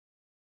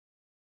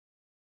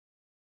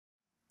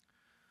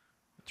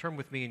turn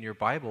with me in your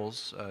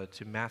Bibles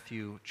to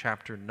Matthew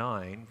chapter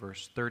 9,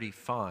 verse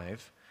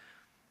 35,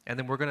 and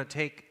then we're going to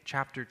take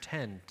chapter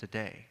 10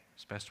 today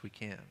as best we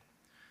can.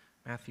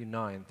 Matthew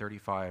 9,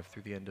 35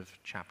 through the end of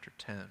chapter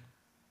 10.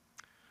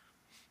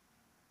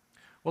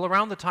 Well,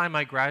 around the time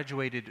I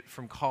graduated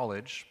from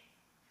college,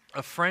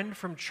 a friend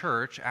from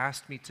church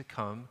asked me to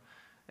come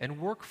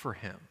and work for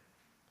him.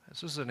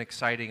 This was an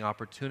exciting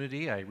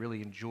opportunity. I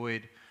really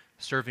enjoyed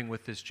serving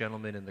with this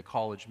gentleman in the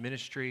college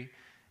ministry,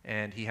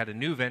 and he had a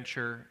new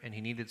venture, and he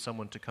needed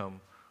someone to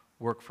come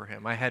work for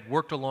him. I had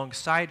worked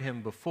alongside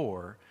him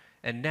before,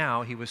 and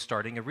now he was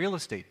starting a real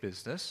estate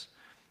business,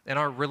 and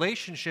our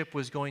relationship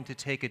was going to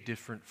take a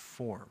different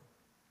form.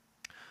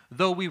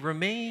 Though we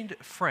remained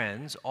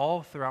friends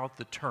all throughout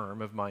the term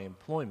of my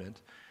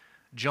employment,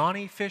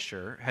 Johnny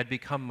Fisher had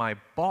become my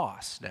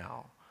boss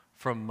now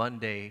from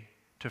Monday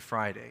to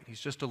Friday.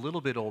 He's just a little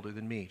bit older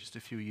than me, just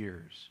a few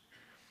years.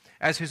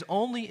 As his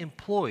only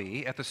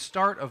employee at the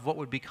start of what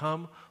would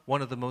become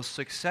one of the most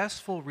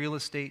successful real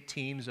estate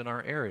teams in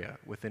our area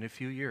within a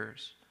few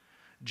years,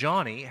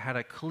 Johnny had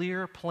a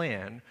clear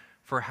plan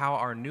for how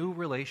our new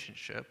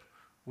relationship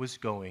was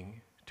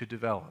going to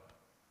develop.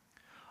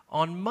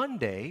 On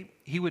Monday,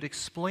 he would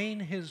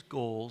explain his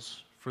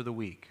goals for the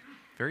week.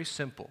 Very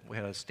simple. We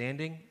had a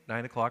standing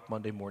 9 o'clock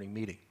Monday morning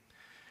meeting.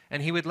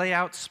 And he would lay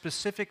out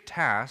specific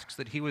tasks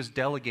that he was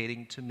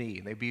delegating to me.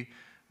 And they'd be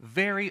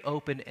very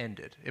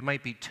open-ended. It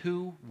might be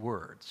 2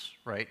 words,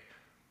 right?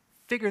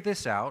 Figure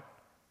this out,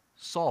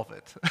 solve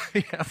it.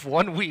 You have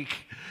 1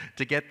 week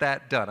to get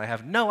that done. I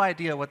have no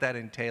idea what that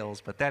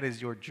entails, but that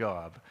is your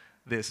job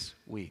this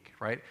week,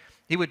 right?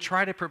 He would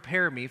try to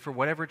prepare me for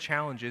whatever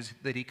challenges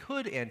that he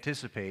could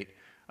anticipate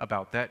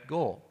about that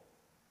goal.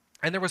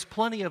 And there was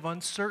plenty of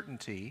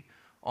uncertainty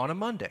on a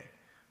Monday.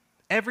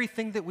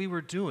 Everything that we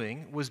were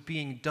doing was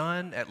being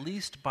done, at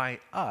least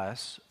by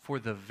us, for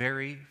the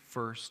very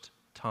first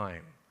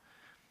time.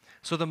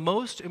 So the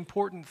most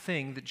important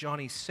thing that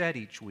Johnny said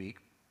each week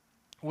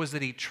was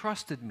that he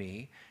trusted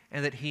me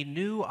and that he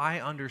knew I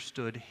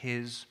understood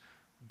his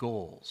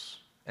goals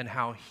and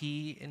how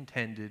he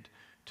intended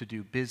to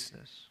do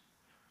business.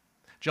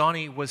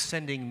 Johnny was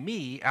sending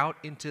me out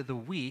into the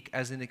week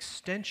as an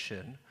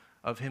extension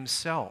of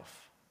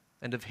himself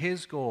and of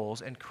his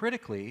goals, and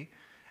critically,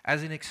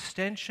 as an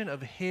extension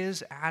of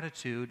his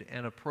attitude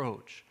and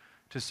approach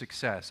to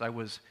success. I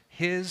was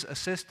his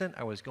assistant.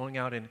 I was going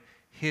out in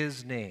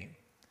his name.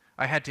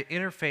 I had to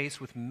interface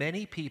with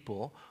many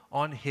people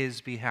on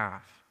his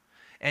behalf.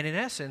 And in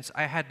essence,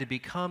 I had to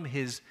become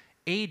his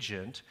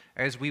agent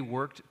as we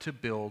worked to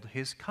build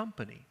his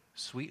company,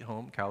 Sweet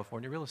Home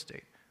California Real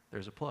Estate.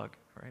 There's a plug,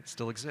 right? It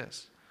still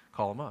exists.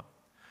 Call him up.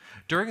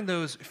 During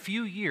those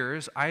few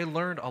years, I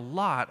learned a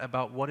lot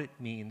about what it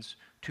means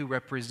to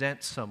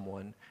represent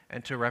someone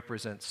and to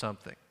represent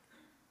something,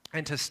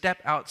 and to step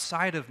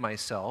outside of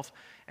myself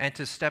and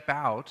to step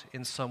out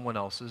in someone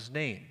else's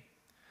name.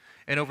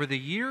 And over the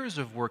years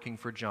of working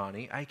for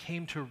Johnny, I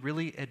came to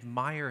really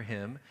admire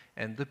him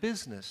and the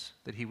business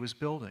that he was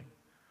building.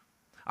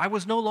 I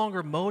was no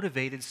longer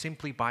motivated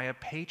simply by a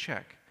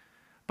paycheck,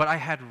 but I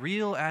had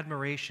real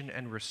admiration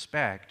and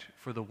respect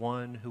for the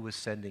one who was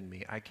sending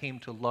me. I came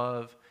to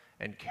love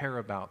and care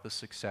about the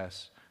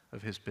success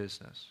of his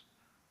business.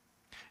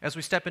 As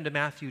we step into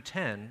Matthew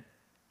 10,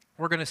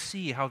 we're going to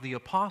see how the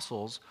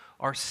apostles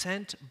are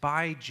sent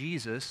by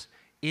Jesus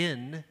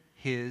in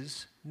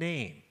his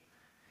name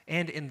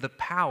and in the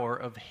power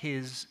of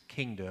his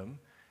kingdom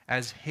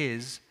as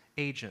his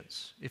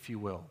agents, if you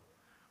will.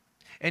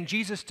 And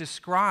Jesus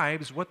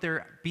describes what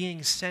they're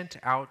being sent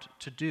out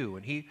to do,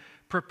 and he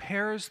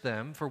prepares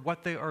them for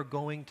what they are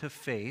going to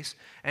face,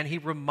 and he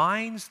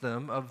reminds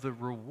them of the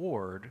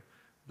reward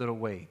that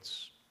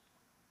awaits.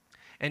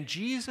 And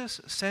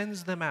Jesus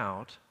sends them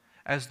out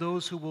as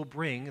those who will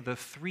bring the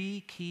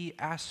 3 key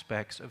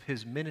aspects of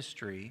his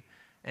ministry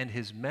and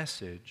his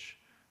message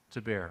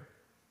to bear.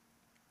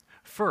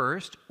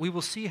 First, we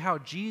will see how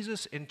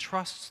Jesus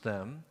entrusts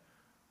them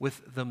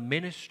with the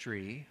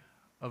ministry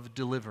of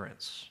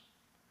deliverance.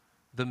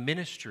 The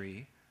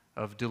ministry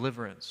of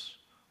deliverance.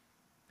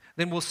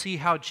 Then we'll see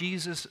how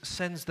Jesus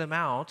sends them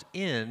out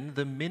in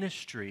the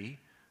ministry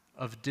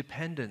of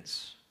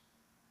dependence.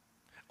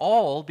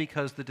 All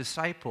because the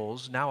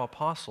disciples, now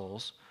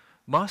apostles,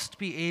 must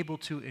be able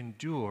to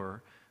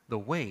endure the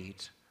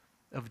weight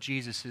of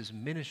Jesus'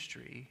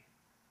 ministry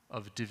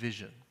of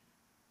division.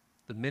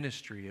 The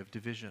ministry of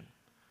division.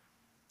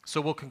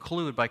 So we'll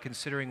conclude by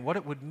considering what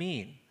it would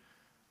mean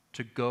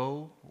to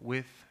go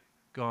with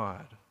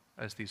God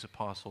as these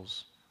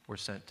apostles were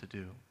sent to do.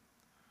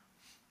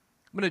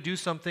 I'm going to do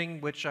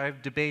something which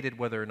I've debated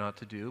whether or not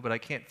to do, but I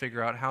can't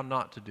figure out how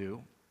not to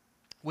do,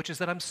 which is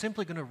that I'm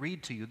simply going to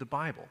read to you the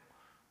Bible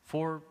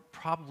for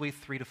probably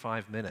 3 to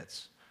 5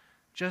 minutes.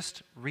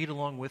 Just read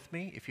along with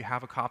me if you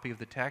have a copy of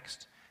the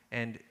text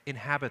and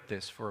inhabit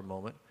this for a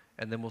moment,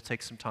 and then we'll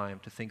take some time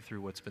to think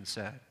through what's been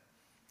said.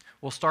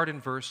 We'll start in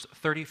verse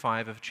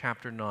 35 of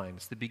chapter 9.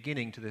 It's the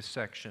beginning to this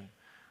section.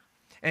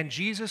 And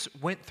Jesus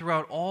went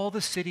throughout all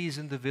the cities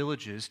and the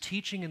villages,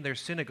 teaching in their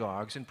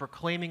synagogues and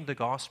proclaiming the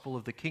gospel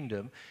of the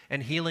kingdom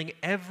and healing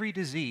every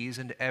disease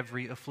and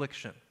every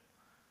affliction.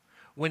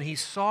 When he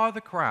saw the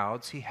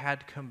crowds, he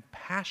had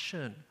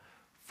compassion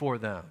for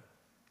them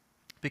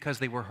because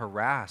they were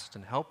harassed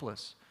and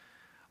helpless,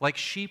 like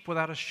sheep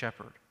without a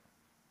shepherd.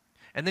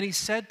 And then he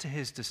said to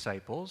his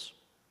disciples,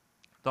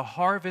 "The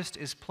harvest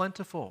is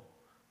plentiful,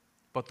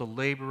 but the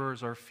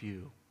laborers are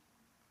few.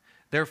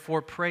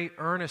 Therefore pray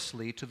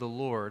earnestly to the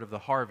Lord of the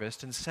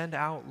harvest and send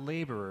out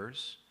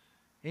laborers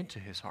into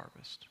his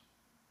harvest."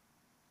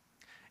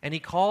 And he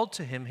called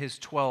to him his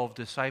 12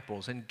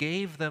 disciples and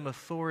gave them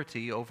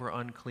authority over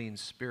unclean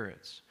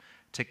spirits,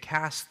 to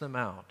cast them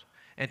out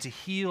and to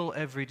heal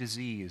every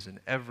disease and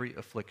every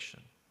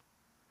affliction.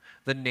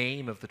 The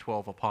name of the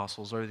 12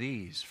 apostles are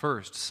these: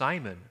 first,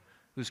 Simon,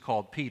 who's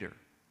called Peter,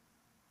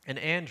 and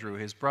Andrew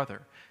his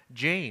brother,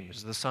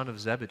 James the son of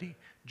Zebedee,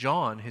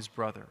 John his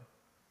brother,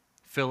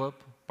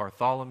 Philip,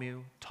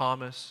 Bartholomew,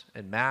 Thomas,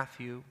 and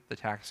Matthew the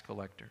tax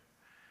collector,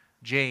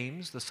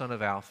 James the son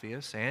of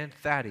Alphaeus, and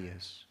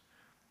Thaddeus,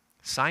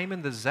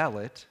 Simon the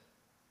zealot,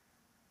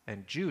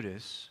 and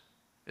Judas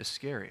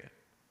Iscariot,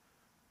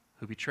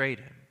 who betrayed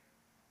him.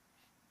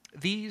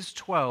 These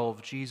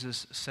 12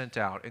 Jesus sent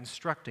out,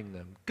 instructing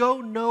them,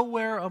 "Go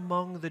nowhere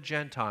among the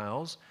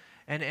Gentiles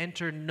and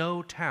enter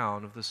no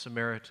town of the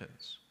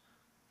Samaritans,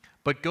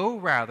 but go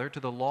rather to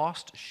the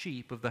lost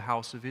sheep of the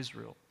house of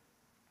Israel,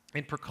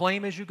 and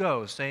proclaim as you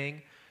go,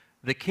 saying,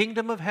 'The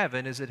kingdom of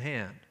heaven is at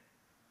hand.'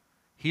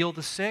 Heal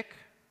the sick,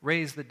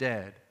 raise the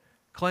dead,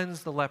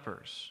 cleanse the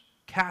lepers,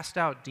 cast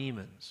out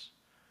demons.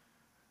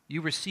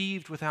 You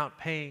received without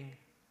paying,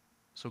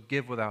 so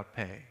give without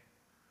pay.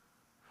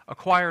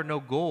 Acquire no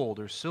gold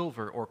or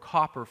silver or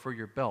copper for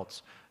your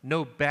belts,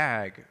 no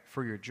bag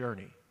for your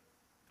journey,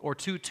 or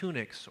 2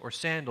 tunics or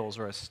sandals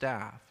or a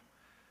staff,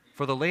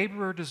 for the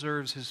laborer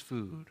deserves his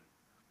food.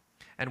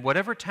 And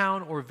whatever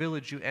town or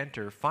village you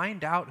enter,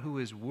 find out who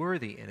is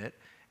worthy in it,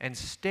 and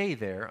stay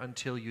there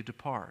until you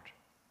depart.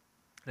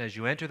 And as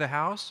you enter the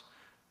house,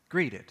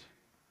 greet it.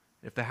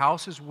 If the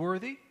house is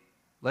worthy,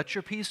 let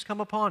your peace come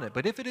upon it.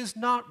 But if it is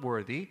not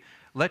worthy,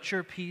 let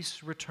your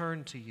peace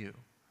return to you.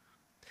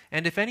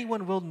 And if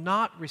anyone will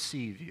not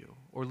receive you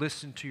or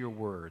listen to your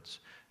words,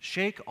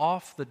 shake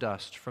off the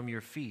dust from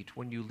your feet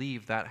when you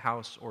leave that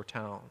house or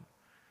town.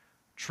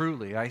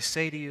 Truly, I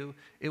say to you,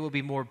 it will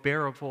be more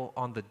bearable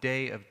on the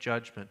day of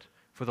judgment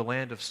for the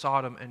land of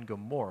Sodom and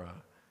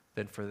Gomorrah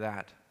than for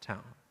that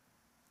town.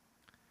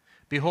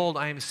 Behold,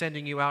 I am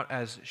sending you out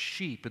as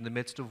sheep in the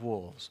midst of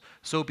wolves.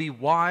 So be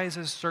wise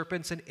as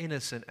serpents and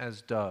innocent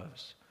as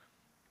doves.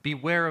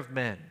 Beware of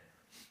men,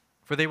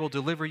 for they will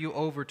deliver you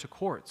over to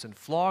courts and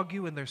flog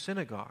you in their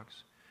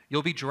synagogues.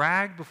 You'll be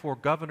dragged before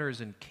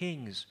governors and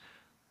kings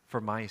for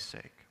my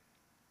sake,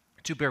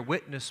 to bear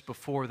witness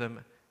before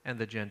them and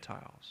the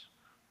Gentiles.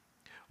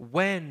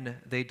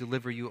 When they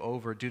deliver you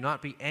over, do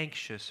not be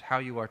anxious how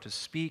you are to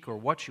speak or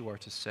what you are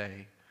to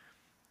say,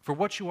 for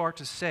what you are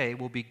to say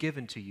will be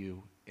given to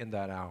you in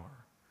that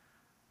hour.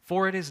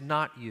 For it is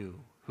not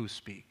you who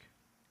speak,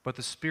 but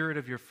the Spirit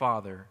of your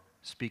Father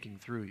speaking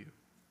through you.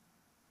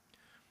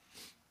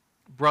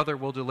 Brother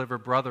will deliver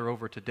brother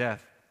over to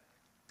death,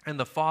 and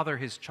the father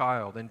his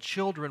child, and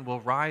children will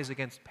rise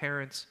against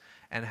parents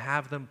and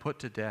have them put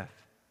to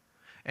death.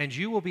 And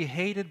you will be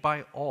hated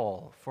by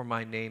all for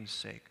my name's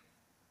sake.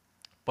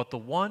 But the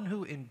one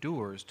who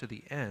endures to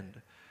the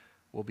end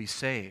will be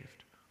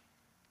saved.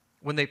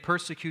 When they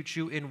persecute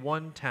you in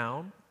one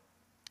town,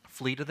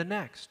 flee to the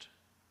next.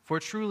 For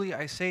truly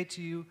I say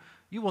to you,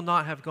 you will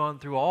not have gone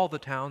through all the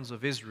towns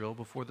of Israel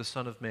before the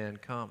Son of Man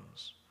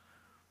comes.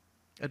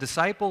 A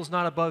disciple is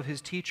not above his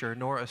teacher,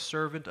 nor a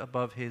servant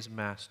above his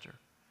master.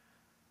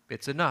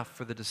 It's enough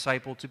for the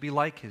disciple to be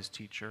like his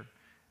teacher,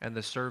 and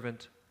the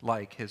servant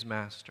like his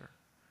master.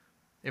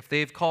 If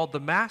they've called the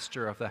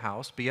master of the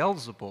house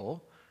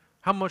Beelzebul,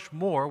 how much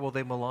more will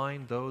they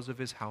malign those of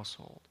his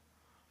household?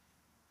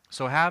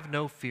 So have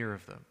no fear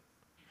of them,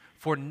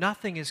 for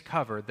nothing is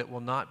covered that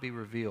will not be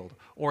revealed,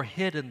 or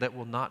hidden that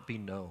will not be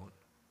known.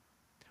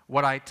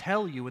 What I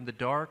tell you in the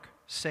dark,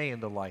 say in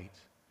the light,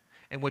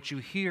 and what you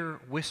hear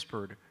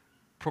whispered,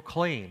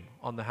 proclaim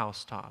on the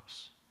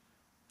housetops.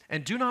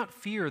 And do not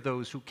fear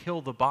those who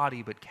kill the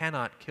body but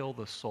cannot kill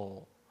the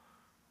soul.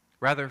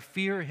 Rather,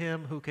 fear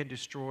him who can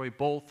destroy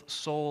both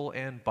soul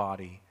and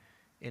body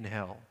in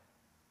hell.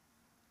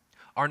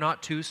 Are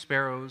not 2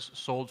 sparrows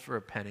sold for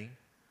a penny?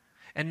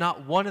 And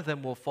not one of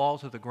them will fall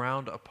to the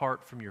ground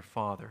apart from your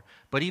Father,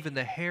 but even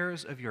the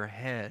hairs of your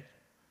head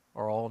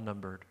are all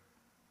numbered.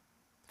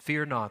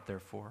 Fear not,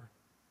 therefore.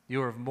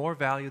 You are of more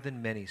value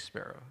than many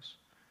sparrows.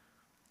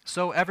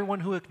 So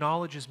everyone who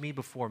acknowledges me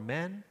before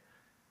men,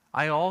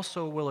 I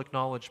also will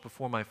acknowledge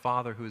before my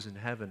Father who is in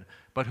heaven.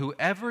 But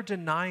whoever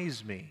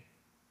denies me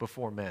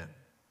before men,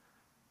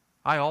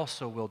 I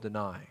also will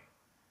deny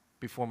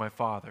before my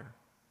Father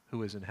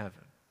who is in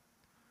heaven.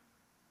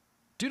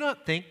 Do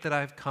not think that I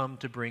have come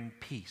to bring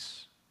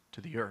peace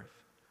to the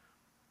earth.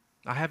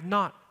 I have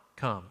not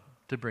come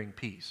to bring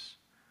peace,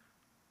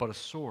 but a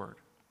sword.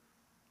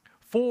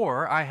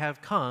 For I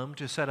have come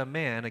to set a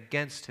man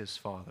against his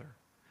father,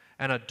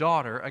 and a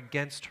daughter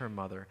against her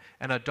mother,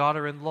 and a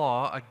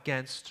daughter-in-law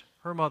against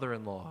her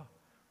mother-in-law.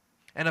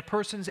 And a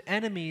person's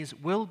enemies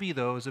will be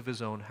those of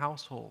his own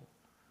household.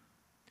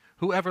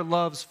 Whoever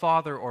loves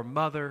father or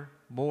mother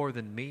more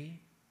than me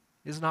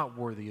is not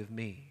worthy of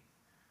me.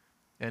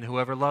 And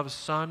whoever loves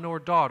son or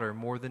daughter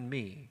more than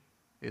me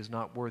is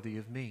not worthy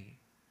of me.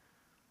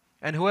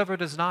 And whoever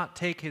does not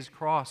take his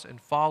cross and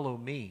follow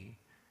me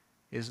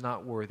is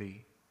not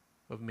worthy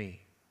of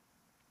me.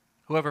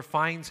 Whoever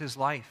finds his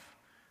life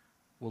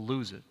will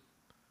lose it,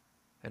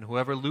 and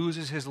whoever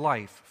loses his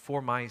life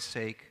for my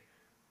sake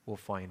will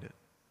find it.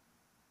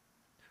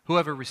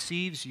 Whoever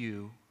receives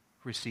you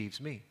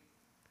receives me,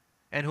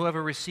 and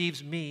whoever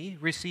receives me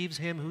receives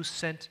him who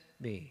sent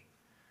me.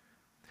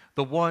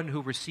 The one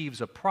who receives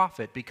a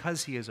prophet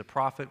because he is a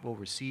prophet will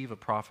receive a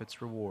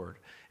prophet's reward,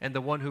 and the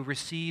one who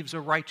receives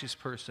a righteous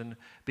person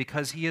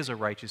because he is a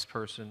righteous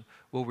person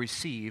will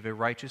receive a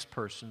righteous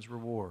person's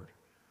reward.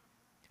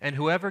 And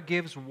whoever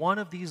gives one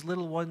of these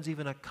little ones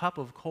even a cup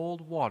of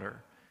cold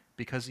water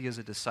because he is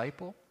a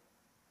disciple,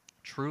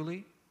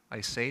 truly,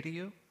 I say to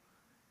you,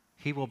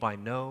 he will by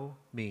no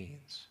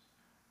means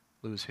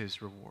lose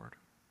his reward.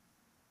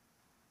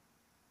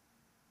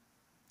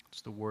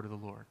 It's the word of the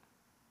Lord.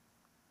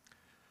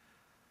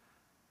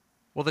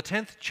 Well, the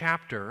 10th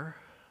chapter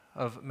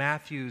of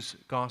Matthew's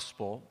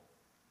gospel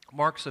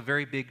marks a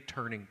very big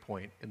turning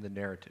point in the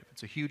narrative.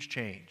 It's a huge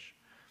change.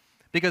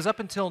 Because up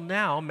until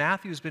now,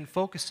 Matthew's been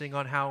focusing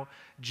on how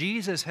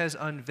Jesus has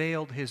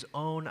unveiled his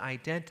own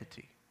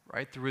identity,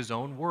 right? Through his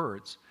own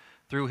words,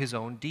 through his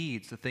own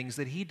deeds, the things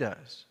that he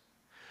does.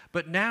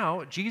 But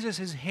now, Jesus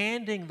is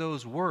handing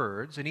those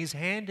words and he's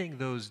handing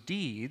those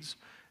deeds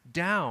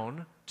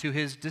down to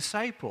his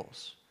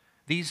disciples.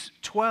 These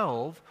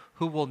 12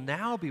 who will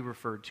now be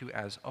referred to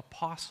as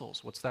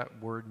apostles. What's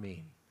that word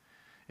mean?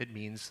 It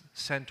means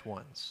sent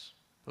ones,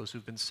 those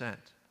who've been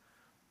sent.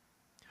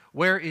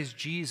 Where is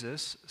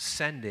Jesus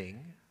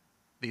sending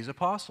these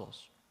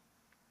apostles?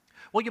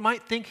 Well, you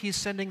might think he's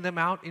sending them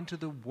out into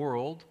the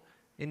world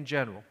in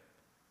general.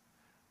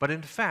 But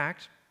in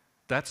fact,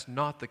 that's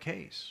not the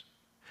case.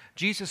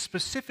 Jesus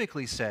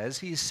specifically says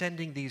he's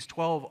sending these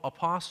 12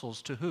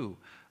 apostles to who?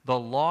 The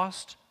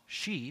lost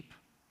sheep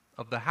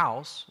of the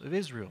house of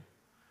Israel,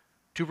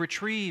 to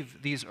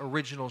retrieve these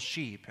original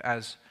sheep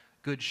as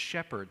good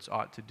shepherds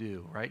ought to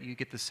do, right? You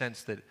get the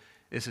sense that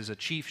this is a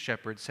chief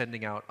shepherd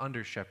sending out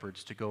under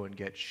shepherds to go and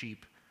get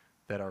sheep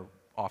that are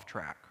off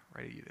track,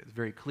 right? It's a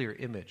very clear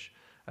image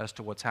as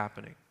to what's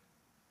happening.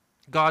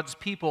 God's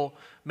people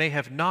may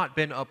have not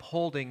been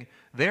upholding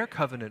their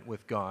covenant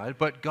with God,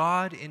 but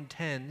God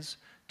intends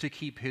to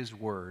keep his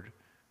word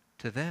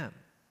to them.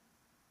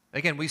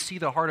 Again, we see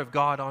the heart of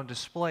God on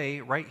display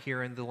right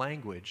here in the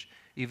language,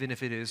 even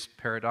if it is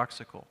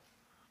paradoxical.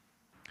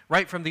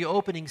 Right from the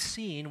opening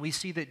scene, we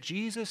see that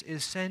Jesus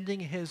is sending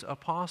his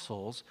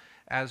apostles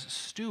as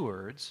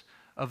stewards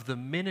of the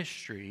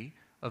ministry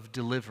of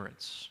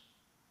deliverance.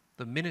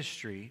 The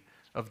ministry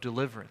of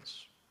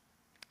deliverance.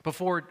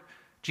 Before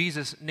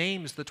Jesus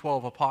names the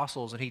 12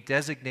 apostles and he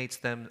designates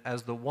them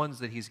as the ones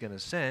that he's going to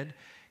send,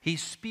 he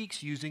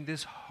speaks using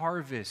this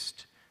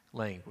harvest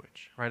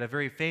language, right? A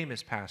very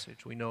famous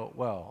passage. We know it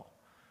well.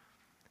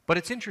 But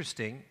it's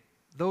interesting,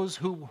 those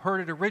who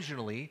heard it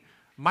originally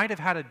might have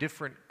had a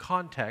different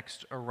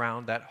context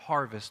around that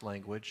harvest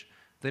language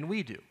than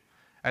we do.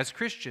 As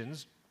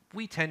Christians,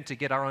 we tend to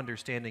get our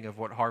understanding of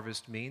what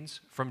harvest means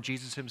from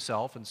Jesus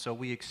himself, and so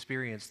we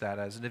experience that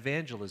as an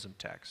evangelism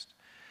text.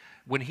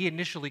 When he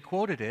initially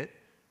quoted it,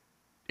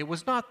 it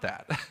was not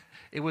that.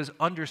 It was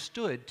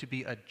understood to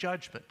be a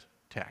judgment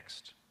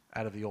text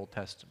out of the Old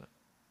Testament.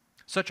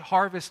 Such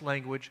harvest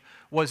language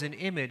was an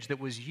image that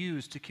was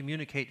used to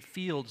communicate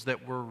fields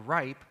that were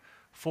ripe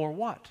for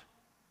what?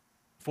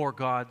 For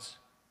God's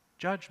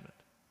judgment.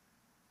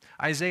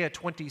 Isaiah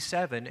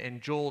 27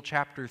 and Joel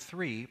chapter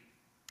 3,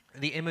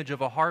 the image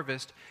of a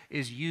harvest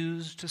is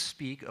used to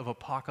speak of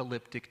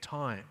apocalyptic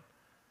time.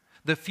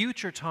 The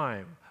future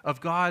time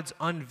of God's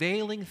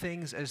unveiling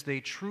things as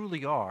they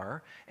truly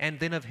are, and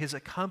then of his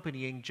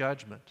accompanying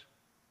judgment.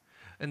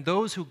 And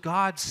those who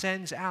God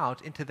sends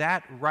out into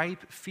that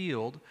ripe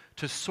field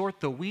to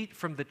sort the wheat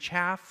from the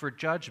chaff for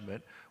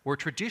judgment were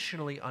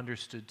traditionally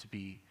understood to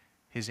be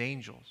his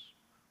angels.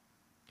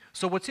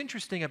 So what's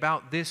interesting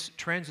about this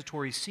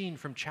transitory scene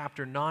from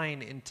chapter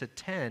 9 into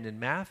 10 in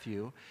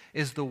Matthew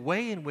is the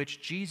way in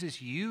which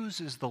Jesus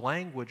uses the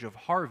language of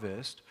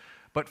harvest,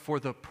 but for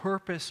the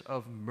purpose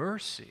of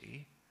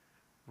mercy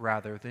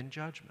rather than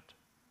judgment.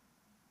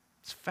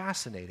 It's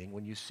fascinating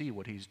when you see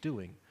what he's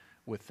doing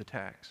with the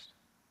text.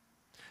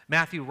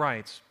 Matthew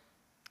writes,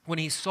 when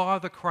he saw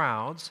the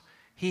crowds,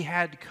 he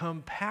had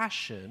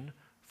compassion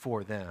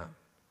for them,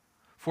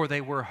 for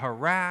they were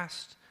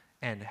harassed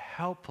and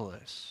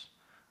helpless,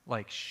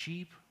 like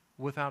sheep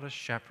without a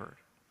shepherd.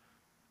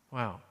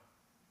 Wow.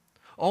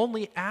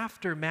 Only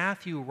after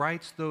Matthew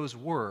writes those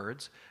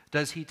words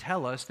does he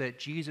tell us that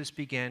Jesus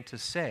began to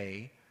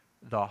say,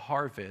 the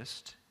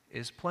harvest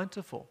is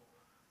plentiful.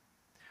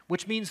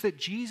 which means that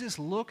Jesus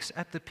looks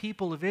at the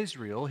people of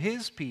Israel,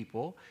 his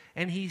people,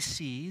 and he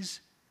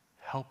sees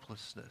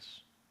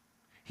helplessness.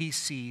 He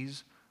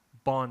sees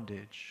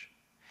bondage.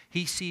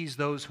 He sees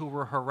those who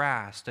were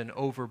harassed and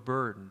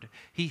overburdened.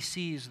 He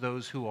sees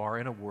those who are,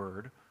 in a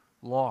word,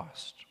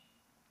 lost.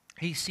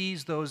 He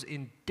sees those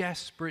in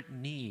desperate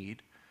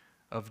need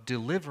of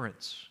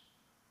deliverance.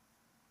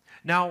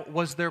 Now,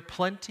 was there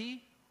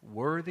plenty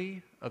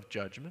worthy of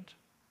judgment?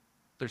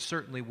 There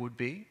certainly would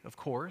be, of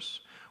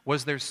course.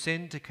 Was there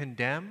sin to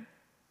condemn?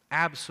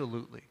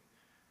 Absolutely.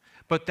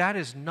 But that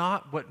is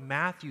not what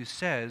Matthew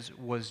says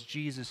was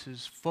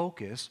Jesus'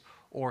 focus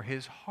or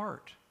his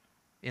heart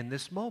in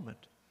this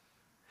moment.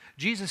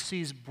 Jesus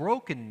sees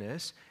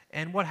brokenness,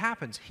 and what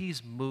happens?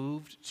 He's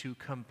moved to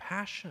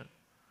compassion.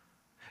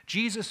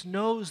 Jesus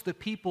knows the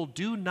people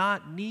do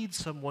not need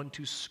someone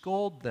to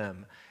scold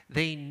them.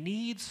 They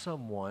need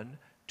someone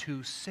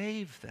to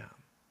save them.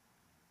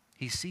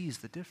 He sees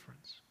the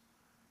difference.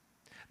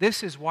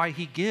 This is why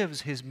he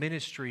gives his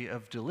ministry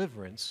of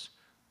deliverance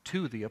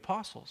to the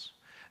apostles.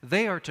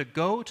 They are to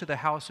go to the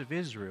house of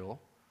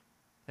Israel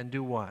and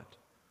do what?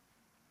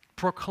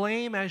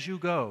 Proclaim as you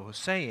go,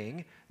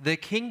 saying, the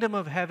kingdom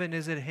of heaven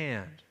is at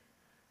hand.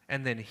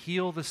 And then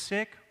heal the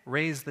sick,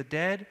 raise the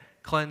dead,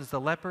 cleanse the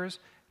lepers,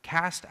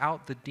 cast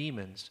out the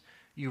demons.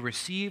 You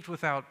received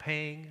without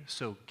paying,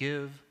 so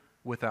give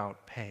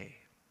without pay.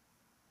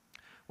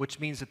 Which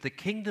means that the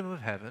kingdom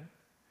of heaven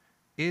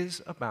is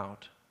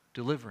about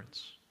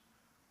deliverance.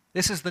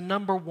 This is the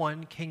number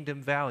one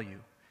kingdom value: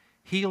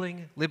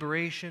 healing,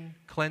 liberation,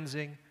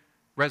 cleansing,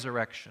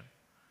 resurrection.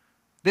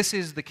 This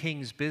is the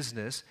king's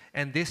business,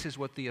 and this is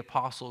what the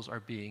apostles are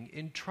being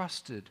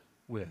entrusted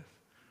with.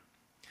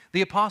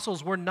 The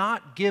apostles were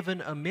not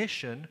given a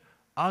mission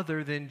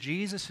other than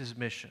Jesus'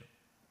 mission.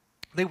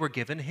 They were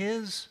given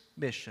his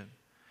mission,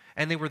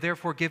 and they were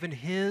therefore given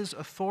his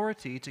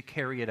authority to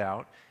carry it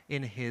out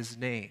in his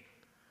name.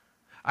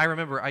 I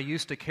remember I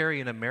used to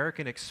carry an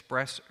American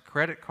Express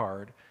credit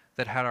card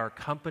that had our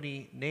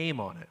company name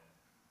on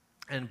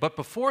it. But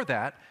before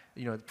that,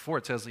 before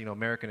it says,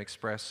 American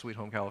Express, Sweet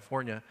Home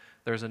California,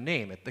 there's a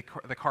name.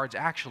 The card's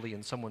actually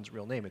in someone's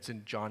real name. It's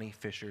in Johnny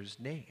Fisher's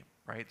name,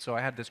 right? So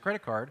I had this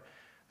credit card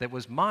that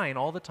was mine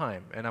all the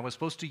time, and I was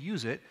supposed to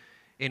use it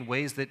in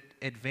ways that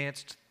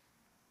advanced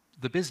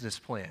the business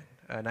plan,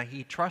 and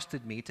he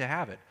trusted me to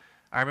have it.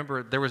 I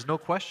remember there was no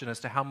question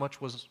as to how much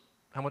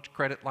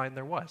credit line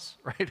there was,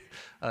 right?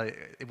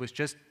 It was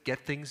just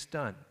get things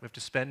done. We have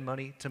to spend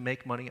money to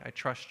make money. I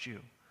trust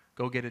you.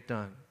 Go get it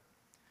done.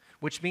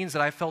 Which means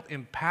that I felt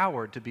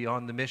empowered to be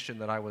on the mission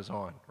that I was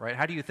on, right?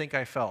 How do you think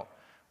I felt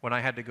when I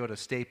had to go to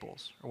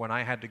Staples, or when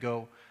I had to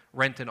go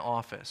rent an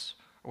office,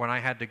 or when I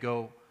had to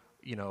go,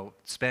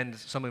 spend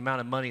some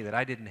amount of money that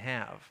I didn't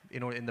have,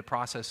 in the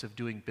process of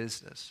doing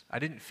business? I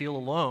didn't feel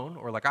alone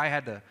or like I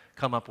had to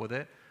come up with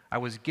it. I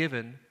was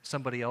given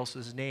somebody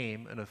else's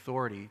name and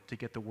authority to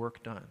get the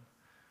work done.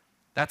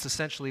 That's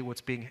essentially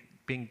what's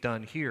being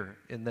done here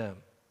in them.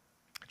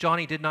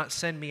 Johnny did not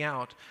send me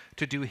out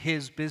to do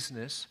his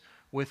business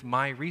with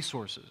my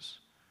resources.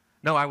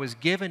 No, I was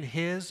given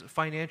his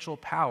financial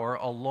power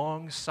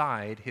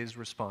alongside his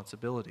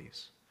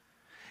responsibilities.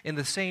 In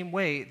the same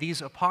way,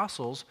 these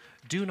apostles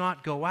do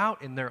not go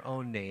out in their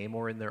own name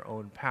or in their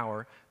own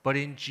power, but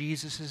in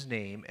Jesus'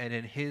 name and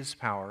in his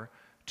power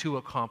to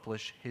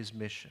accomplish his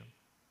mission.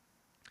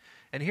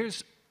 And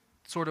here's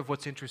sort of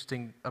what's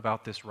interesting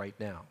about this right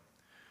now.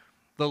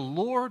 The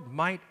Lord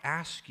might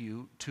ask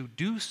you to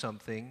do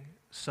something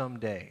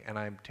someday, and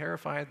I'm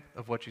terrified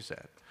of what you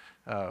said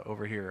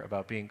over here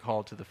about being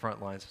called to the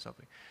front lines of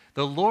something.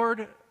 The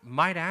Lord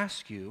might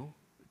ask you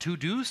to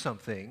do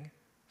something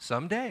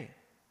someday,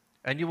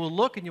 and you will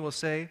look and you will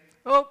say,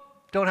 oh,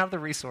 don't have the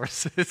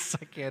resources.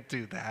 I can't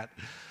do that.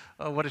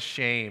 Oh, what a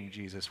shame,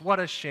 Jesus. What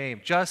a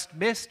shame. Just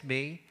missed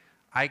me.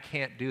 I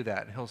can't do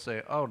that. And he'll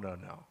say, oh,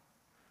 no.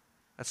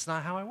 That's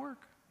not how I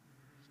work.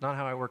 It's not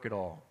how I work at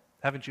all.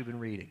 Haven't you been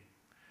reading?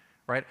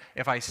 Right?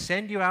 If I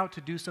send you out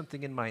to do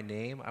something in my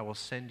name, I will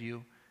send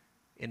you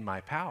in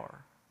my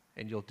power,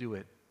 and you'll do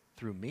it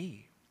through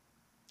me.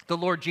 The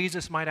Lord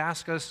Jesus might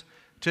ask us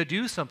to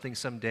do something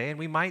someday, and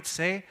we might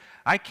say,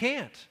 I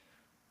can't.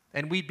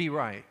 And we'd be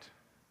right.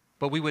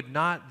 But we would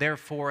not,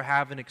 therefore,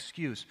 have an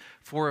excuse.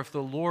 For if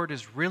the Lord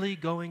is really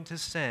going to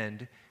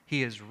send,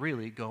 he is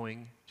really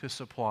going to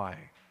supply.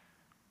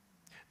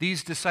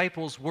 These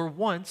disciples were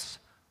once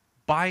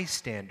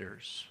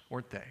bystanders,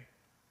 weren't they?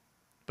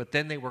 But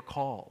then they were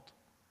called.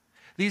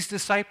 These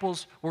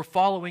disciples were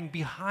following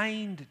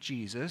behind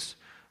Jesus,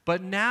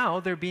 but now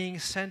they're being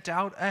sent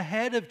out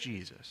ahead of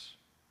Jesus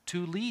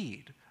to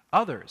lead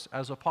others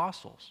as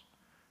apostles.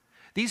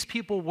 These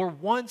people were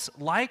once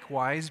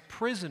likewise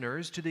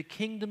prisoners to the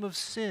kingdom of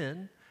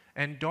sin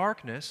and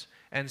darkness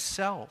and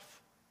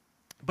self.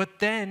 But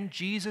then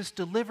Jesus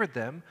delivered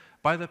them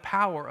by the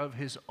power of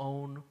his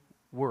own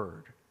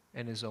word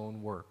and his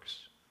own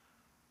works.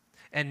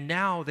 And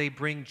now they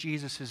bring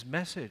Jesus'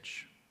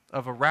 message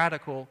of a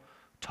radical,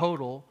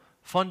 total,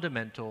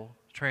 fundamental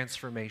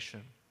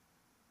transformation.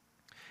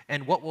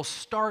 And what will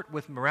start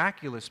with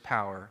miraculous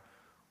power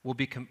will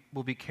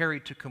be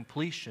carried to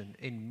completion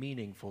in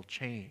meaningful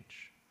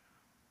change.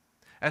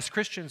 As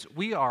Christians,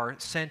 we are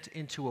sent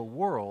into a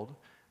world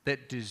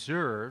that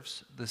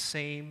deserves the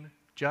same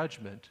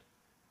judgment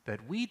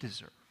that we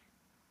deserve,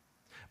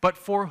 but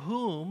for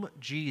whom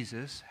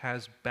Jesus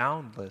has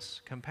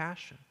boundless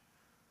compassion.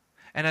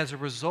 And as a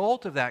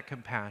result of that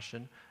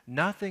compassion,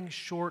 nothing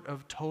short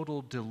of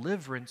total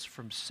deliverance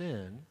from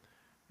sin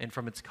and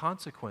from its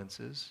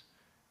consequences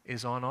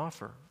is on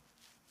offer.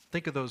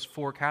 Think of those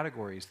 4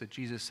 categories that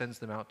Jesus sends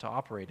them out to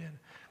operate in.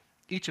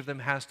 Each of them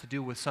has to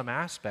do with some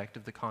aspect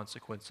of the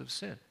consequence of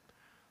sin,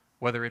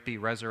 whether it be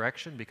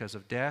resurrection because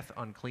of death,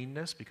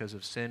 uncleanness because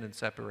of sin and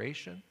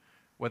separation,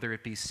 whether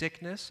it be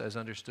sickness, as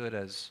understood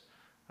as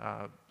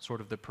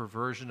sort of the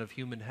perversion of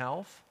human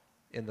health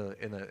in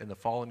the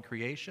fallen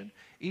creation.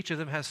 Each of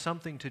them has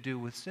something to do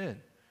with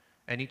sin,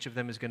 and each of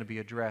them is going to be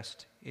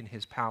addressed in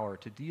his power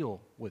to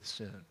deal with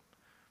sin.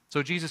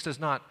 So Jesus does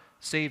not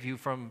save you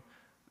from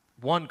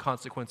one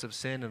consequence of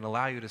sin and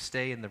allow you to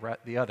stay in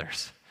the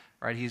others,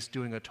 right? He's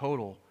doing a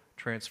total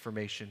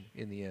transformation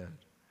in the end.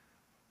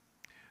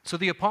 So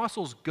the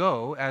apostles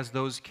go as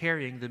those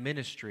carrying the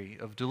ministry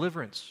of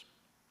deliverance,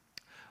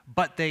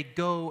 but they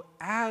go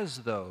as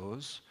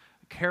those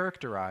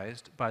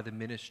characterized by the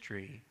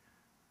ministry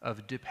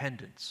of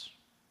dependence,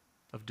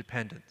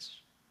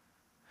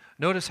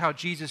 Notice how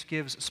Jesus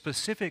gives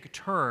specific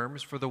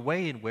terms for the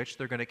way in which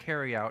they're going to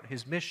carry out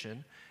his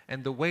mission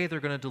and the way they're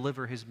going to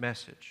deliver his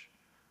message.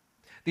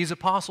 These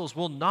apostles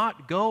will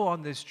not go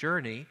on this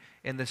journey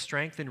in the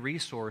strength and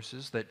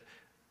resources that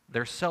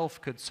their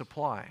self could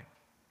supply.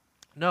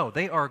 No,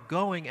 they are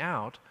going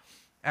out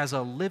as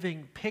a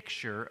living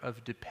picture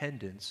of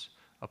dependence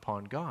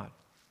upon God.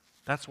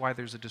 That's why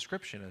there's a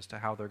description as to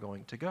how they're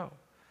going to go.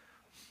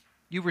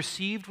 You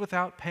received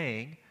without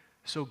paying,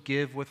 so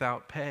give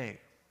without pay.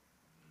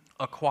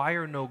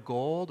 Acquire no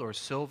gold or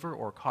silver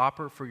or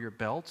copper for your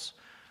belts,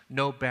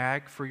 no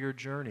bag for your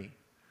journey,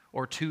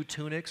 or 2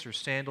 tunics or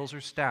sandals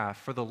or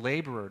staff, for the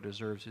laborer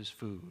deserves his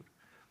food.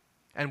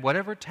 And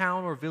whatever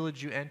town or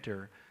village you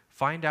enter,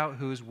 find out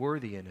who is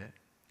worthy in it,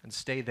 and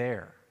stay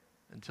there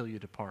until you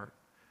depart.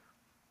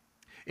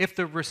 If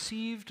they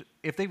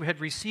had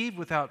received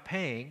without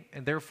paying,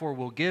 and therefore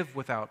will give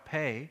without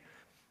pay,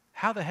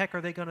 how the heck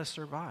are they going to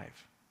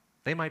survive?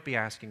 They might be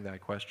asking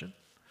that question.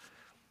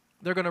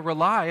 They're going to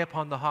rely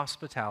upon the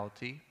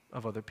hospitality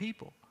of other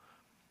people.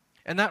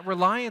 And that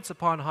reliance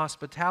upon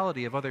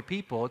hospitality of other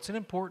people, it's an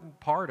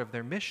important part of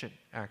their mission,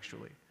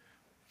 actually.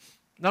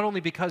 Not only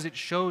because it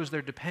shows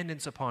their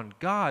dependence upon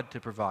God to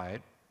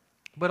provide,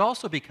 but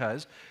also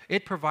because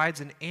it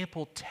provides an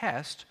ample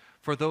test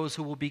for those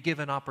who will be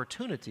given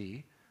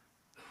opportunity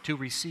to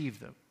receive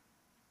them.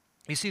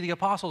 You see, the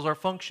apostles are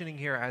functioning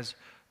here as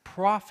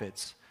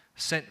prophets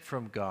sent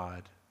from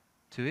God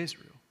to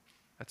Israel.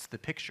 That's the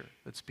picture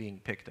that's being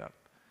picked up.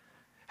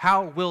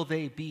 How will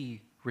they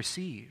be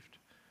received?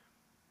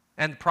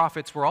 And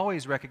prophets were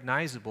always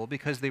recognizable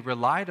because they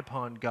relied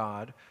upon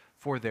God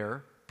for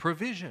their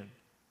provision.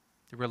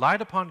 They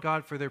relied upon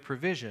God for their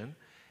provision,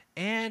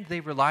 and they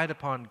relied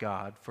upon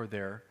God for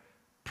their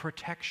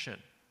protection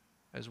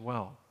as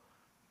well.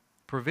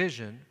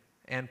 Provision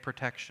and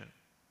protection.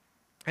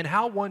 And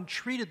how one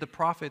treated the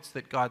prophets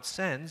that God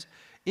sends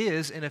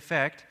is, in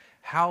effect,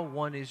 how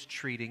one is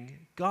treating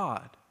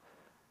God.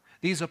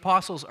 These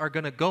apostles are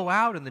going to go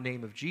out in the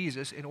name of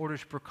Jesus in order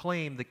to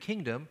proclaim the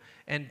kingdom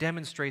and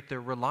demonstrate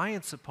their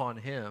reliance upon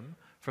him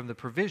from the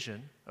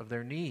provision of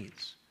their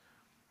needs.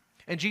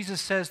 And Jesus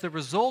says the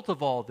result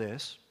of all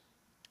this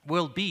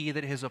will be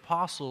that his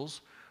apostles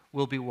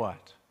will be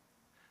what?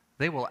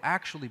 They will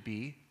actually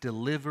be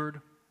delivered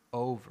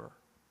over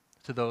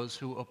to those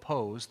who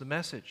oppose the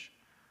message.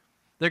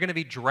 They're going to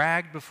be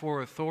dragged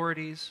before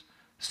authorities,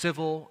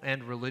 civil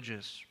and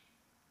religious.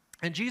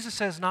 And Jesus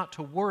says not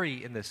to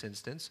worry in this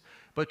instance,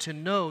 but to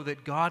know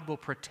that God will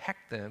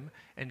protect them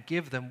and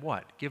give them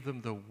what? Give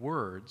them the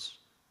words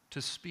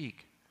to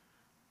speak.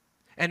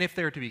 And if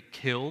they're to be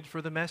killed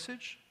for the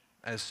message,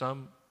 as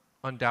some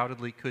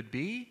undoubtedly could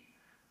be,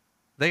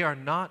 they are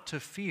not to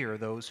fear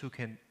those who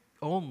can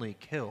only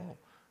kill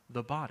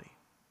the body.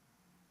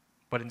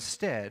 But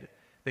instead,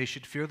 they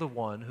should fear the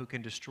one who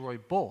can destroy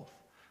both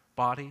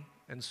body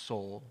and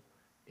soul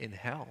in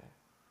hell.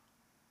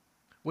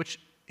 Which,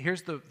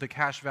 here's the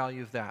cash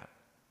value of that.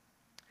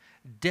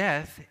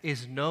 Death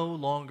is no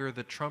longer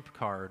the trump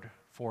card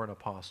for an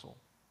apostle.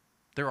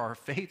 There are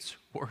fates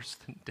worse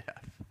than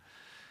death.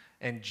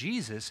 And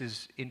Jesus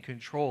is in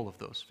control of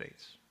those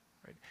fates.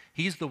 Right?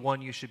 He's the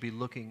one you should be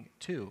looking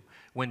to.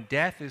 When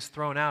death is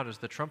thrown out as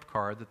the trump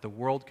card that the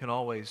world can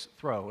always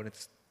throw, and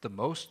it's the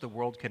most the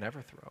world can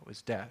ever throw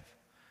is death,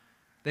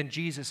 then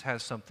Jesus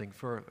has something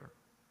further.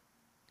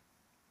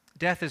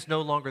 Death is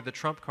no longer the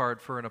trump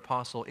card for an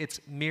apostle. It's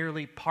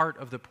merely part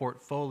of the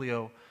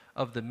portfolio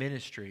of the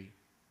ministry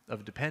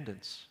of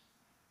dependence.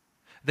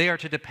 They are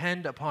to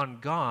depend upon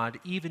God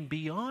even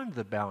beyond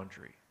the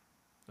boundary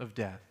of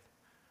death.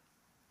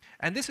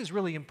 And this is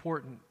really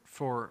important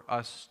for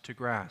us to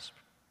grasp.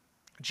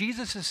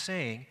 Jesus is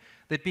saying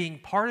that being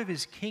part of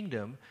his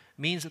kingdom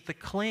means that the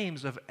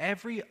claims of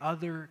every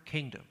other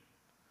kingdom,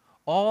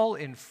 all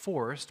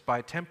enforced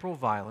by temporal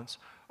violence,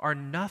 are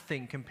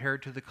nothing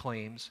compared to the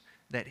claims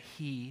that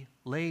he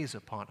lays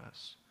upon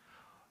us.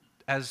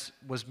 As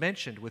was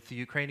mentioned with the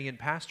Ukrainian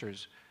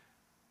pastors,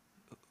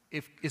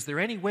 is there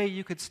any way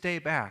you could stay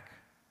back?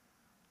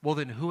 Well,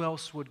 then who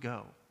else would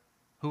go?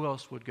 Who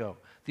else would go?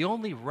 The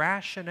only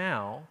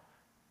rationale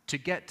to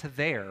get to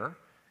there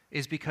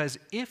is because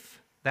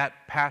if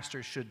that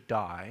pastor should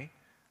die,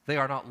 they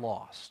are not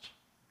lost,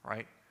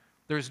 right?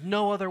 There's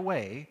no other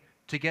way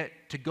to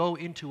go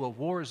into a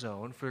war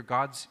zone for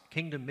God's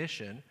kingdom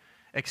mission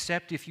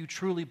except if you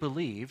truly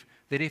believe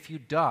that if you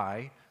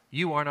die,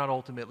 you are not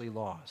ultimately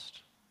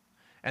lost.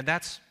 And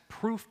that's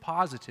proof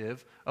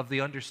positive of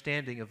the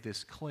understanding of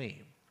this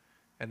claim.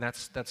 And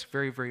that's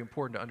very, very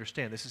important to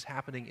understand. This is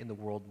happening in the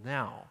world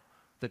now,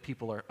 that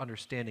people are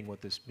understanding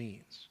what this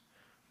means.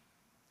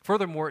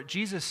 Furthermore,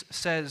 Jesus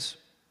says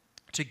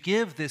to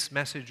give this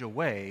message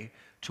away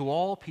to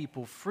all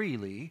people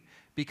freely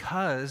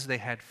because they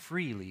had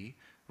freely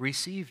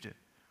received it.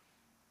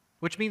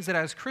 Which means that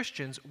as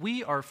Christians,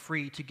 we are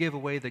free to give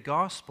away the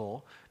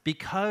gospel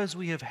because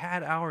we have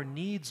had our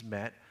needs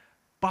met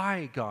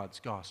by God's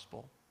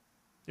gospel.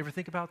 You ever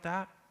think about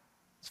that?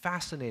 It's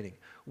fascinating.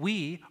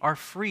 We are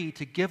free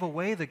to give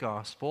away the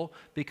gospel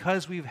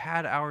because we've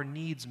had our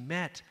needs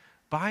met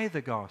by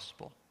the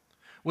gospel,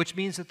 which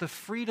means that the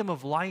freedom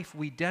of life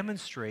we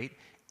demonstrate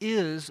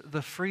is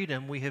the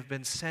freedom we have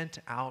been sent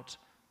out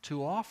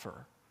to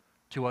offer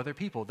to other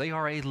people. They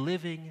are a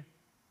living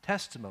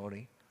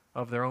testimony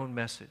of their own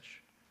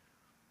message.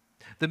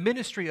 The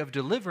ministry of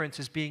deliverance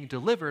is being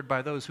delivered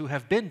by those who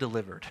have been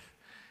delivered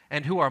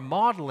and who are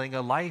modeling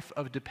a life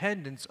of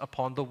dependence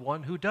upon the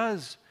one who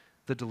does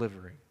the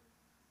delivering.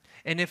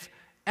 And if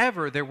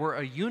ever there were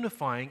a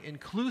unifying,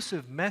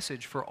 inclusive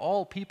message for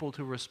all people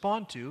to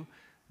respond to,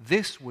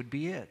 this would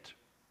be it.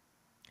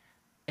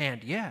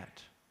 And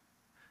yet,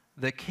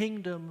 the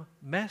kingdom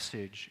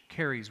message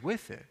carries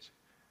with it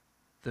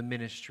the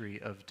ministry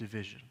of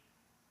division.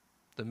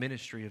 The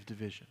ministry of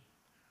division.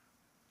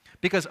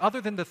 Because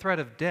other than the threat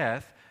of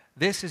death,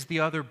 this is the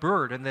other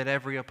burden that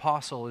every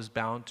apostle is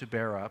bound to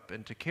bear up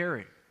and to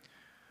carry.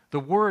 The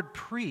word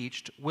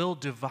preached will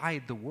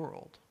divide the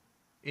world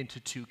into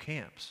two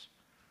camps.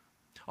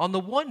 On the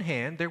one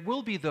hand, there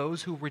will be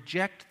those who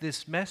reject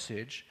this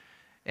message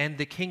and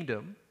the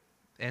kingdom,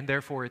 and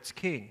therefore its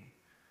king.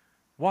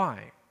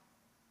 Why?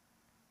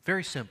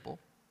 Very simple.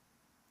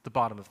 The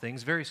bottom of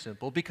things, very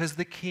simple. Because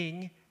the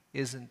king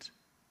isn't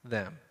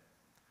them.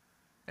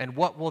 And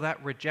what will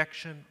that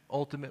rejection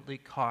ultimately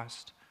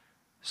cost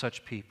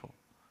such people?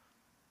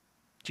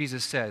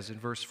 Jesus says in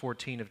verse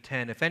 14 of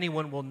 10, "If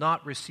anyone will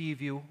not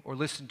receive you or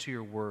listen to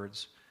your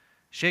words,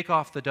 shake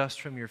off the dust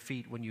from your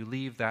feet when you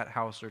leave that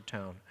house or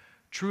town.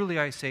 Truly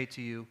I say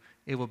to you,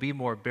 it will be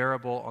more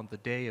bearable on the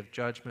day of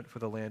judgment for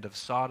the land of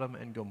Sodom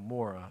and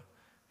Gomorrah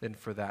than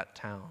for that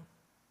town."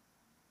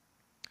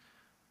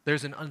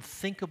 There's an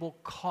unthinkable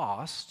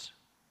cost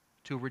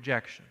to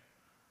rejection.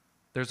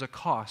 There's a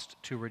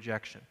cost to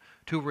rejection.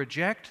 To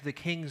reject the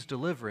king's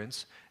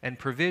deliverance and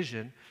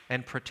provision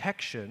and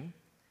protection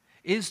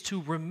is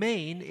to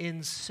remain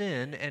in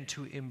sin and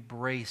to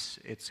embrace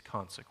its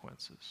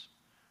consequences.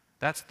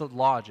 That's the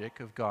logic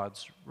of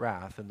God's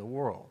wrath in the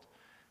world.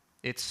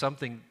 It's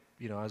something,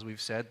 as we've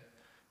said,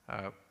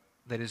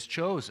 that is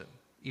chosen,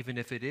 even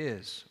if it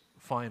is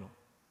final.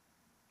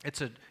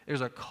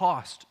 There's a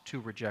cost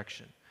to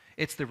rejection.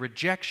 It's the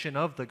rejection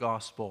of the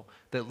gospel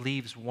that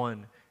leaves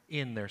one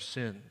in their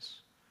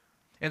sins.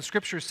 And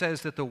Scripture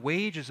says that the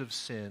wages of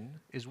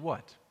sin is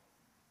what?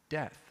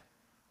 Death.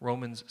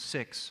 Romans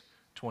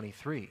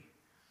 6:23.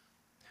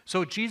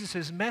 So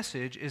Jesus'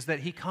 message is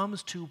that he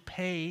comes to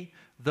pay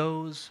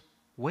those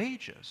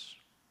wages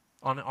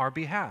on our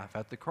behalf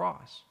at the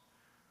cross.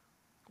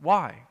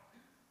 Why?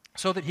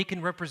 So that he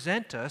can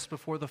represent us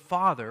before the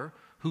Father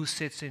who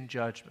sits in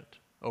judgment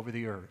over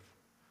the earth.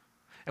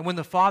 And when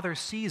the Father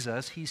sees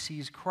us, he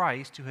sees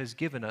Christ who has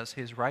given us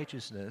his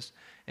righteousness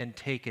and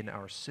taken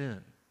our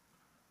sin.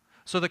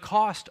 So the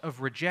cost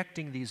of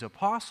rejecting these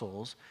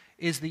apostles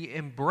is the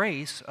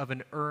embrace of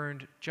an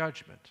earned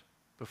judgment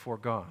before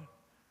God.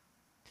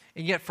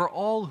 And yet for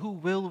all who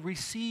will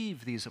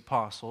receive these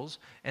apostles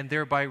and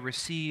thereby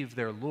receive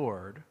their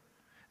Lord,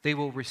 they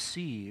will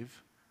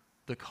receive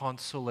the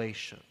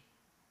consolation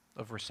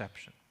of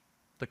reception,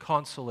 the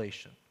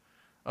consolation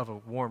of a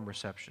warm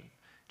reception.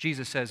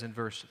 Jesus says in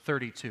verse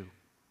 32,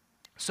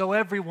 "So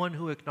everyone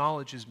who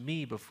acknowledges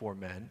me before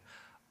men,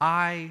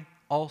 I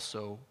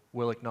also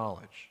will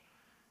acknowledge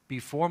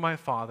before my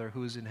Father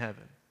who is in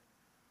heaven.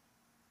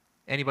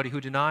 Anybody who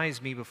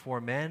denies me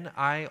before men,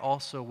 I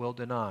also will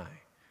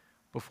deny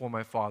before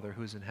my Father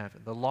who is in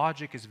heaven." The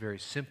logic is very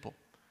simple.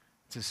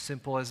 It's as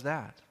simple as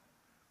that.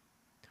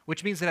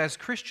 Which means that as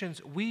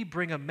Christians, we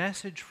bring a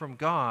message from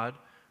God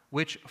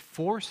which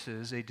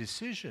forces a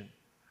decision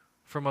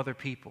from other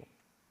people.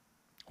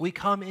 We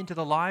come into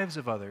the lives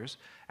of others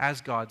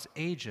as God's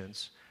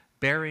agents,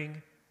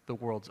 bearing the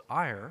world's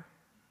ire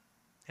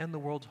and the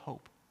world's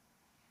hope.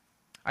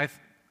 I've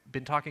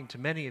been talking to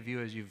many of you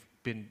as you've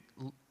been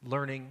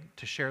learning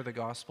to share the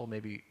gospel,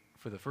 maybe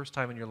for the first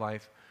time in your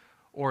life,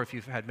 or if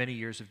you've had many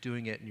years of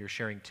doing it and you're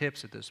sharing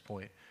tips at this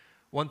point.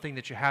 One thing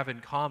that you have in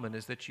common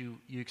is that you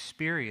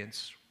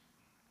experience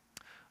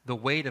the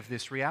weight of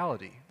this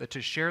reality, that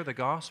to share the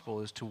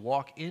gospel is to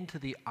walk into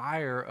the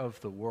ire of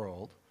the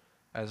world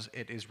as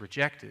it is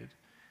rejected,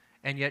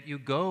 and yet you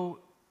go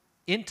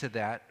into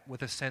that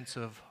with a sense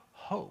of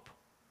hope,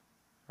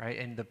 right?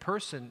 And the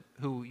person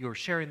who you're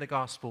sharing the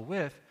gospel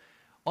with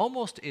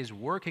almost is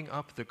working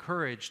up the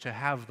courage to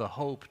have the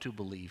hope to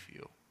believe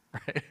you,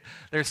 right?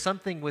 There's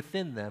something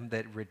within them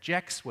that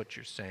rejects what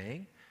you're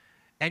saying,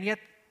 and yet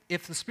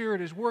if the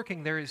Spirit is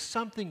working, there is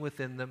something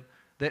within them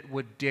that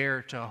would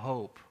dare to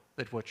hope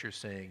that what you're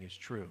saying is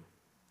true.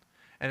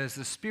 And as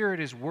the Spirit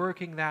is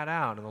working that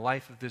out in the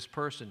life of this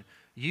person,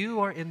 you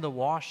are in the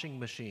washing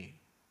machine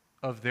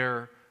of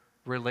their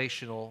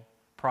relational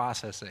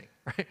processing,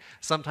 right?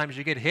 Sometimes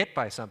you get hit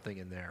by something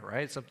in there,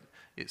 right?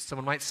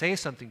 Someone might say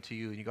something to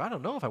you, and you go, I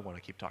don't know if I want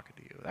to keep talking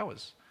to you.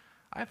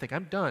 I think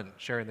I'm done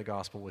sharing the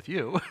gospel with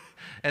you.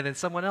 And then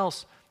someone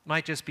else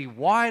might just be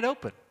wide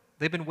open.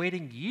 They've been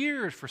waiting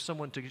years for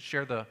someone to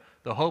share the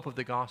hope of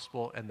the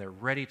gospel, and they're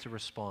ready to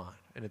respond.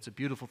 And it's a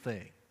beautiful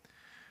thing.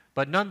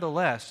 But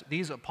nonetheless,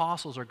 these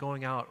apostles are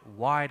going out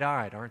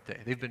wide-eyed, aren't they?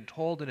 They've been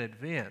told in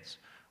advance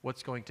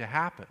what's going to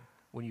happen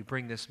when you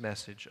bring this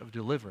message of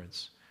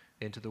deliverance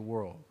into the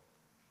world.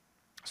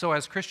 So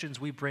as Christians,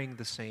 we bring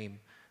the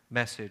same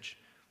message,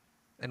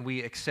 and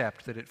we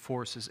accept that it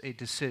forces a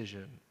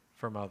decision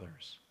from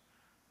others.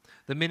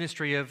 The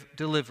ministry of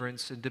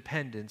deliverance and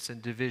dependence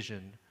and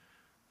division,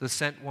 the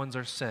sent ones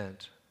are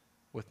sent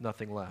with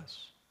nothing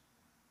less.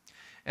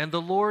 And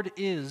the Lord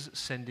is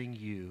sending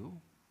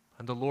you,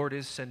 and the Lord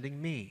is sending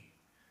me,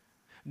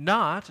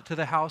 not to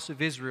the house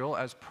of Israel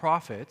as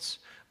prophets,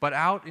 but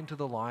out into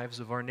the lives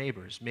of our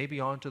neighbors,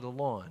 maybe onto the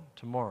lawn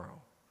tomorrow.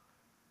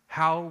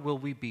 How will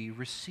we be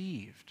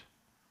received?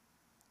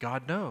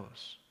 God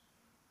knows.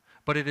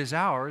 But it is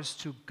ours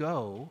to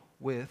go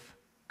with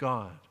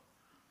God.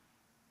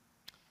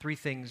 3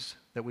 things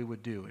that we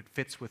would do. It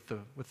fits with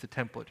the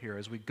template here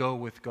as we go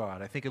with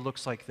God. I think it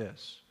looks like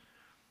this.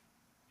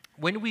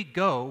 When we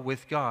go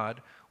with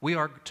God, we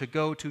are to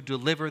go to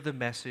deliver the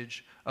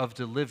message of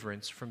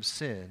deliverance from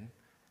sin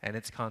and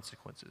its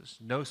consequences.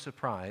 No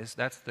surprise,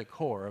 that's the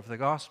core of the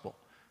gospel.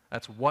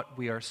 That's what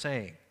we are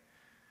saying.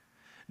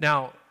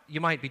 Now,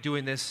 you might be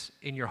doing this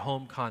in your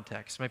home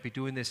context. You might be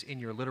doing this in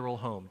your literal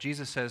home.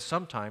 Jesus says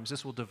sometimes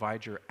this will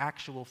divide your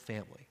actual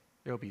family.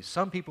 There will be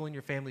some people in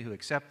your family who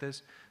accept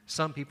this,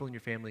 some people in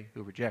your family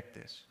who reject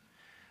this.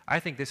 I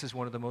think this is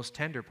one of the most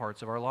tender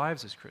parts of our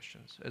lives as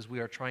Christians, as we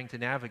are trying to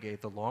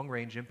navigate the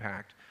long-range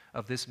impact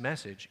of this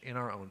message in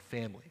our own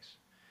families.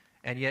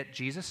 And yet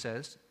Jesus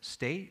says,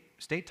 stay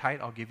tight,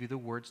 I'll give you the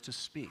words to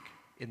speak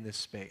in this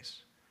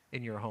space,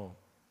 in your home.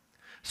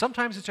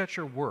 Sometimes it's at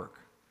your work,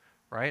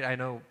 right? I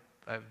know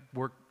I've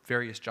worked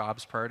various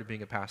jobs prior to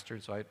being a pastor,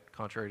 so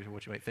contrary to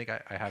what you might think,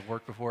 I have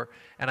worked before,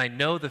 and I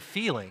know the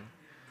feeling.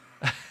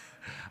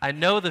 I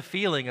know the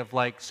feeling of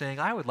like saying,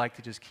 I would like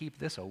to just keep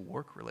this a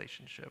work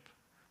relationship.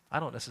 I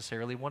don't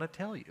necessarily want to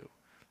tell you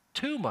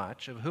too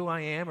much of who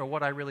I am or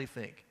what I really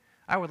think.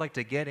 I would like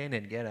to get in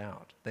and get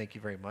out. Thank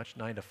you very much.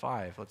 9 to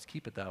 5. Let's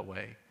keep it that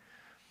way.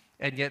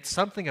 And yet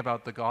something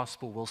about the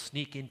gospel will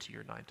sneak into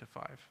your 9 to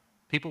 5.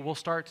 People will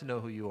start to know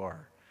who you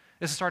are.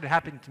 This has started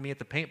happening to me at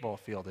the paintball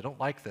field. I don't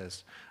like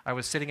this. I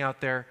was sitting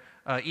out there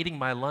eating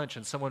my lunch,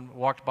 and someone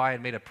walked by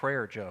and made a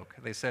prayer joke.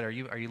 They said, are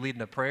you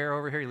leading a prayer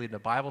over here? Are you leading a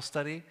Bible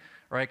study?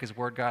 Right, because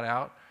word got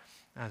out.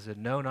 I said,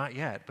 no, not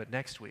yet, but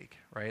next week,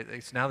 right?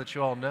 It's now that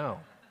you all know,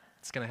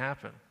 it's going to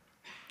happen.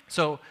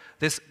 So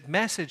this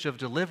message of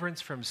deliverance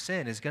from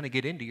sin is going to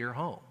get into your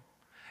home,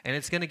 and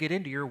it's going to get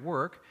into your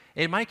work.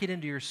 It might get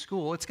into your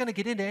school. It's going to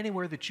get into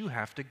anywhere that you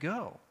have to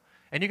go,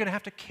 and you're going to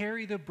have to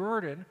carry the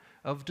burden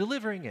of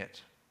delivering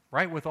it,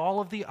 right, with all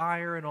of the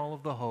ire and all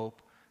of the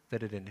hope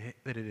that it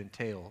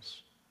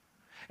entails.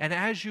 And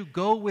as you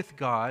go with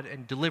God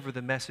and deliver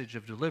the message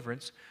of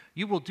deliverance,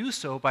 you will do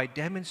so by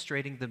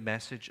demonstrating the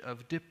message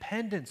of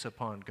dependence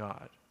upon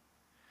God.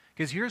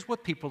 Because here's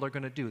what people are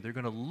going to do. They're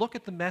going to look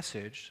at the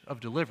message of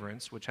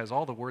deliverance, which has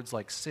all the words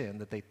like sin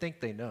that they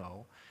think they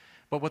know,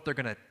 but what they're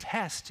going to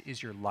test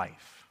is your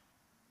life.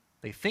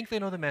 They think they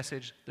know the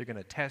message, they're going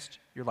to test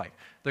your life.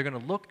 They're going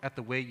to look at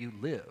the way you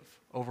live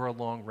over a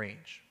long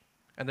range.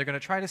 And they're going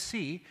to try to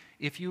see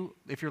if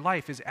your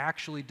life is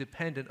actually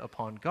dependent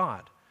upon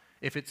God,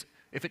 if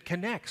it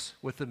connects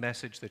with the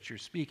message that you're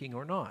speaking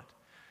or not.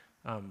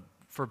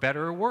 For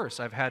better or worse,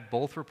 I've had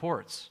both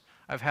reports.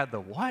 I've had the,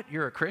 what,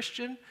 you're a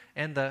Christian?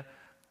 And the,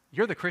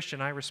 you're the Christian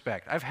I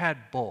respect. I've had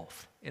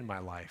both in my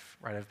life,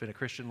 right? I've been a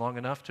Christian long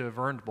enough to have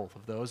earned both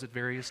of those at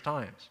various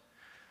times.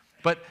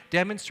 But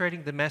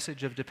demonstrating the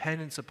message of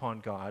dependence upon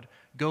God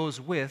goes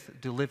with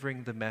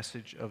delivering the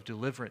message of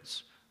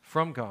deliverance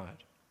from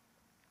God.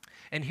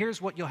 And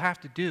here's what you'll have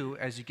to do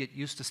as you get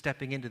used to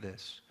stepping into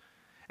this.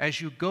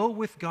 As you go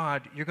with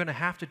God, you're going to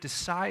have to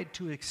decide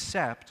to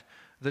accept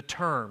the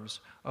terms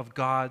of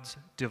God's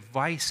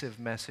divisive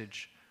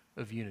message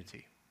of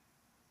unity.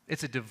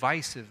 It's a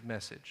divisive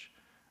message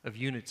of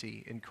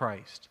unity in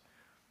Christ.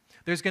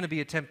 There's going to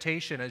be a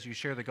temptation as you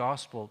share the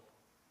gospel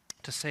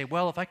to say,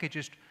 well, if I could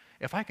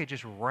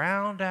just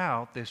round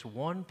out this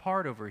one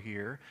part over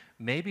here,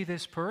 maybe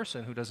this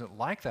person who doesn't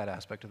like that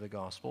aspect of the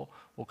gospel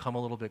will come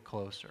a little bit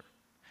closer.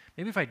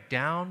 Maybe if I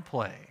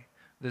downplay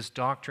this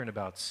doctrine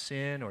about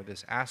sin or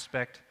this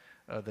aspect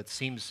that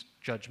seems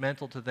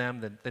judgmental to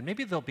them, then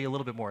maybe they'll be a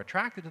little bit more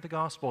attracted to the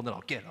gospel, and then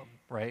I'll get them,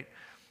 right?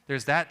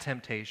 There's that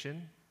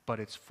temptation, but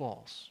it's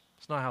false.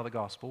 It's not how the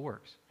gospel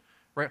works.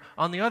 Right?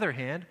 On the other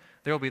hand,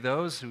 there will be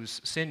those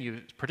whose sin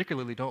you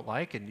particularly don't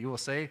like, and you will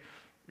say,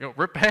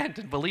 repent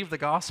and believe the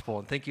gospel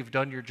and think you've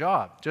done your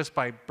job just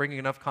by bringing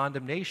enough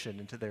condemnation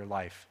into their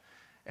life.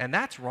 And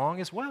that's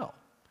wrong as well.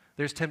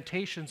 There's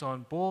temptations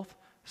on both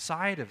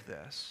sides of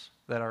this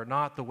that are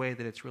not the way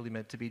that it's really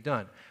meant to be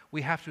done.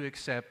 We have to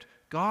accept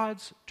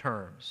God's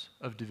terms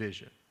of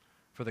division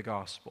for the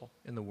gospel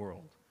in the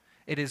world.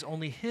 It is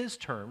only His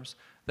terms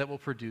that will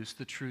produce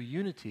the true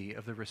unity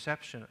of the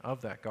reception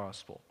of that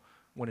gospel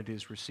when it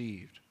is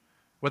received,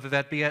 whether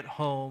that be at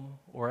home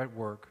or at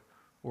work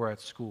or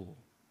at school,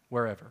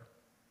 wherever.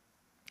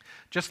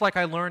 Just like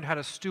I learned how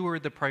to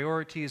steward the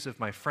priorities of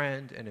my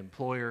friend and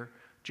employer,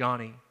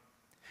 Johnny,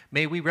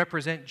 may we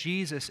represent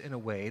Jesus in a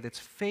way that's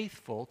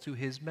faithful to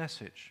His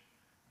message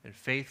and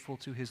faithful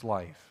to His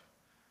life.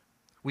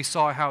 We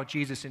saw how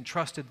Jesus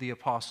entrusted the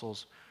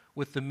apostles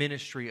with the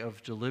ministry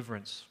of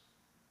deliverance,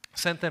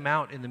 sent them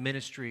out in the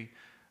ministry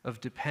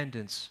of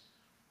dependence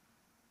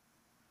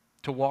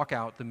to walk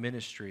out the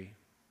ministry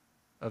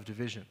of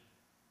division.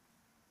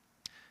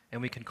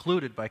 And we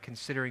concluded by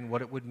considering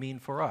what it would mean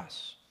for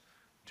us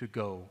to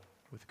go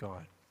with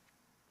God.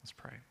 Let's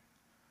pray.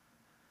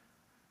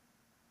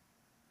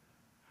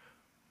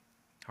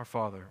 Our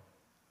Father,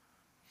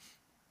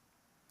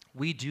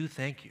 we do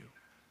thank you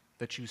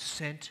that you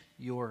sent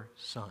your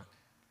Son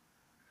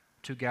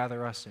to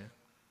gather us in.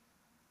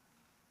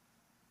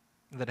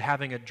 That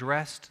having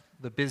addressed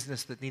the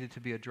business that needed to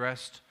be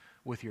addressed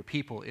with your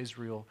people,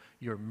 Israel,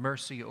 your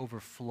mercy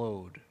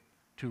overflowed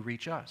to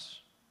reach us,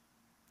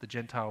 the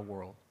Gentile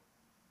world.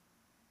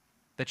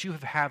 That you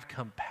have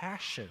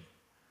compassion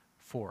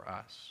for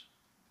us.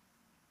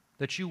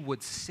 That you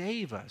would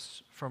save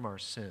us from our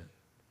sin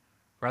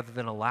rather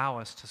than allow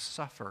us to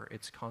suffer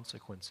its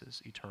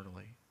consequences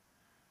eternally.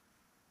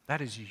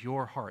 That is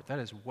your heart. That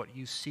is what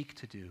you seek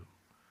to do.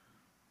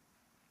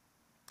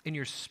 In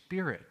your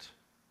Spirit,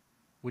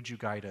 would you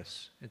guide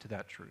us into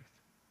that truth?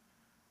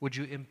 Would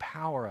you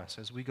empower us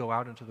as we go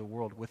out into the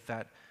world with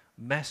that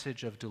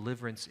message of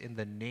deliverance in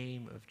the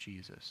name of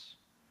Jesus?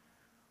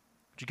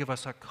 Would you give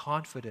us a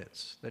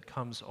confidence that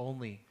comes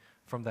only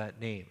from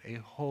that name, a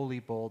holy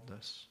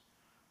boldness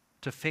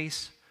to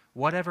face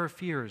whatever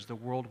fears the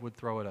world would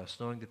throw at us,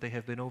 knowing that they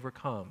have been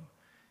overcome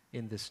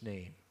in this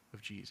name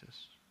of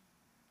Jesus.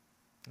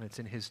 And it's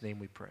in His name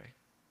we pray.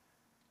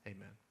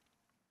 Amen.